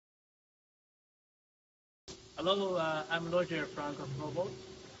Hello, I'm Roger from Global.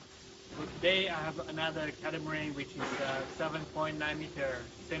 So today I have another catamaran which is 7.9-meter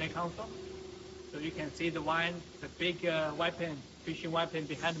center console. So you can see the big fishing weapon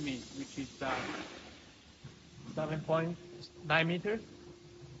behind me, which is 7.9 meters.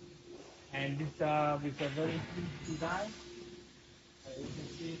 And this with a very huge design. You can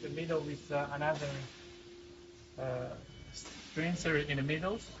see the middle with another uh, sensor in the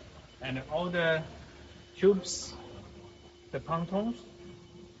middle, and all the tubes, the pontoons.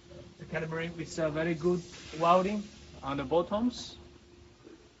 The catamaran with very good welding on the bottoms,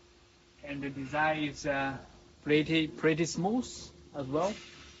 and the design is pretty smooth as well.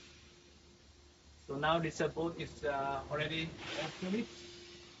 So now this boat is already finished.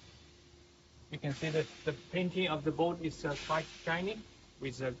 You can see that the painting of the boat is quite shiny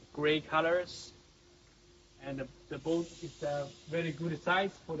with gray colors, and the boat is very good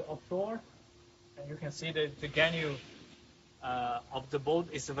size for the offshore. And you can see that the galley of the boat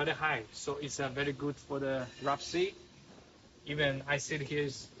is very high, so it's very good for the rough sea. Even I sit here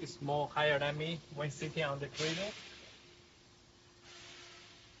is more higher than me when sitting on the cradle.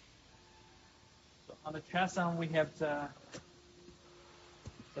 So on the transom we have the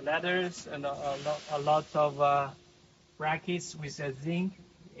ladders and a lot of brackets with zinc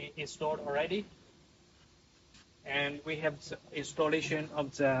installed already. And we have the installation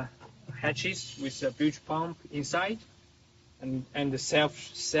of the hatches with a bilge pump inside, and the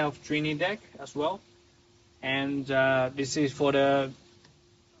self draining deck as well. And this is for the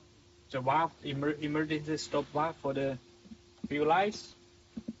valve, emergency stop valve for the fuel lights.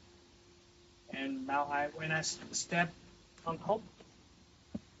 And now when I step on top,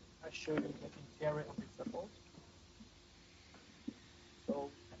 I show you the interior of this boat. So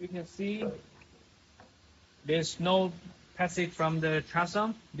you can see there's no passage from the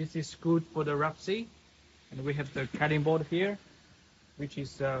transom. This is good for the rough sea. And we have the cutting board here, which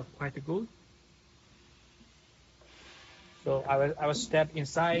is quite good. So I will step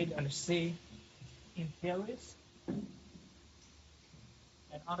inside and see interiors. And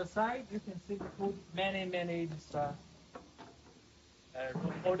on the side, you can see put many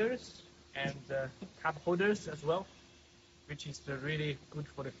rope holders and cup holders as well, which is really good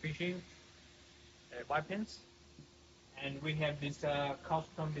for the fishing weapons. And we have this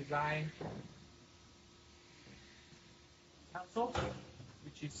custom design console,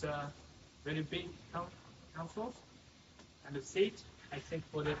 which is very big console. And the seat, I think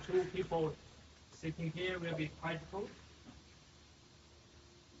for the two people sitting here will be quite good.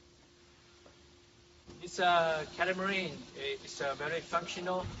 This catamaran is very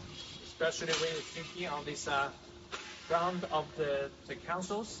functional, especially when you're sitting on this front of the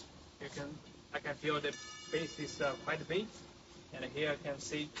consoles. I can feel the space is quite big, and here I can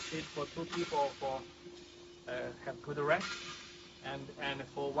sit for two people for have good rest. And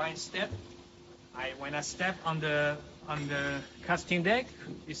for one step, when I step on the casting deck,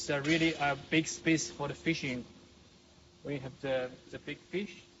 it's really a big space for the fishing. We have the big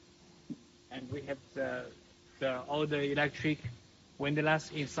fish, and we have all the electric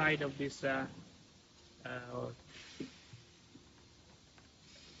windlass inside of this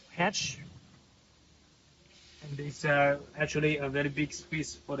hatch. And it's actually a very big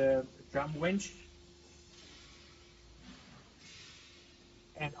space for the drum winch.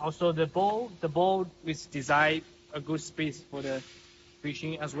 And also the bowl is designed a good space for the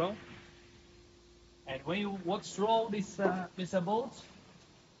fishing as well. And when you walk through this boat,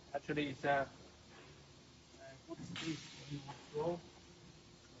 actually it's a good space when you walk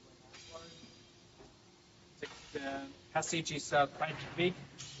through. The passage is quite big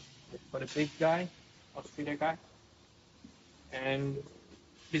for the big guy, Australian guy, and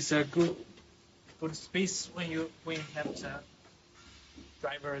it's a good space when you have the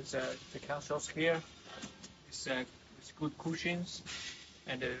drivers, the consoles here. It's good cushions,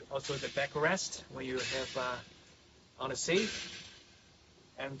 and also the backrest when you have on the seat,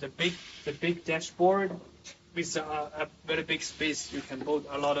 and the big dashboard with a very big space. You can put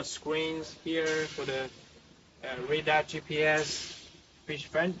a lot of screens here for the radar, GPS, fish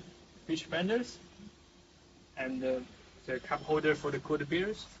fenders, and the cup holder for the cold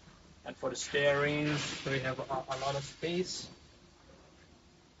beers, and for the steering, so you have a lot of space.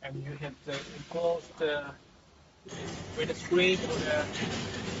 And you have the enclosed with screen for the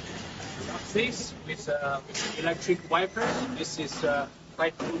rough with electric wipers. This is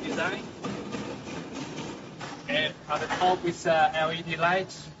quite cool design. And on the top with LED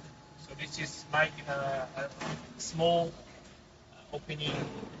lights. So this is like a small opening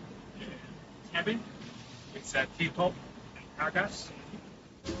cabin with a T-top and carcass.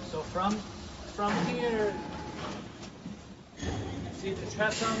 So from here see the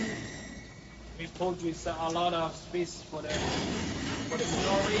transom. We put with a lot of space for the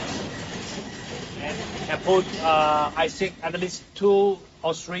storage, and I put I think at least 2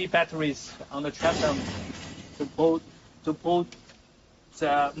 or 3 batteries on the transom to put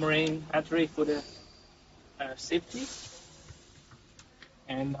the marine battery for the safety,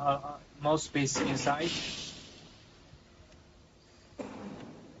 and more space inside.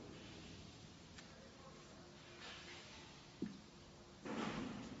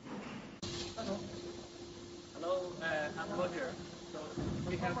 Hello, I'm Roger. So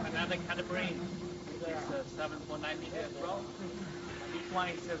we have another catamaran. This is 7.9 meter as well. This one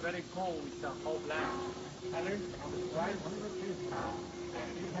is very cool with the whole black color on the right.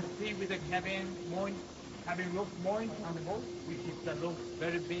 You can see with the cabin roof moint on the boat, which is the look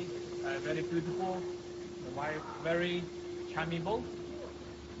very big, very beautiful, very charming boat.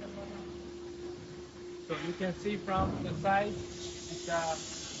 So you can see from the side, it's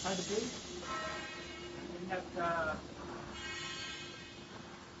quite big. We have the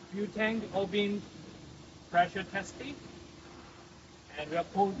fuel tank all been pressure tested, and we are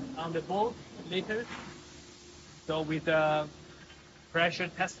put on the boat later. So with pressure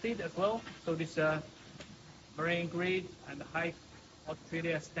tested as well. So this marine grade and high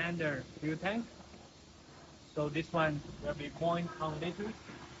Australia standard fuel tank. So this one will be point on later.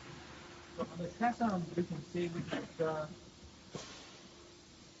 So on the transom, you can see we have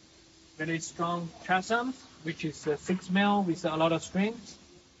very strong transom, which is 6 mil with a lot of strength.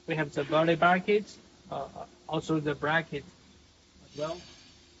 We have the belly bracket, also the bracket as well.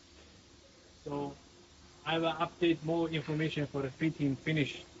 So I will update more information for the fitting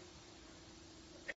finish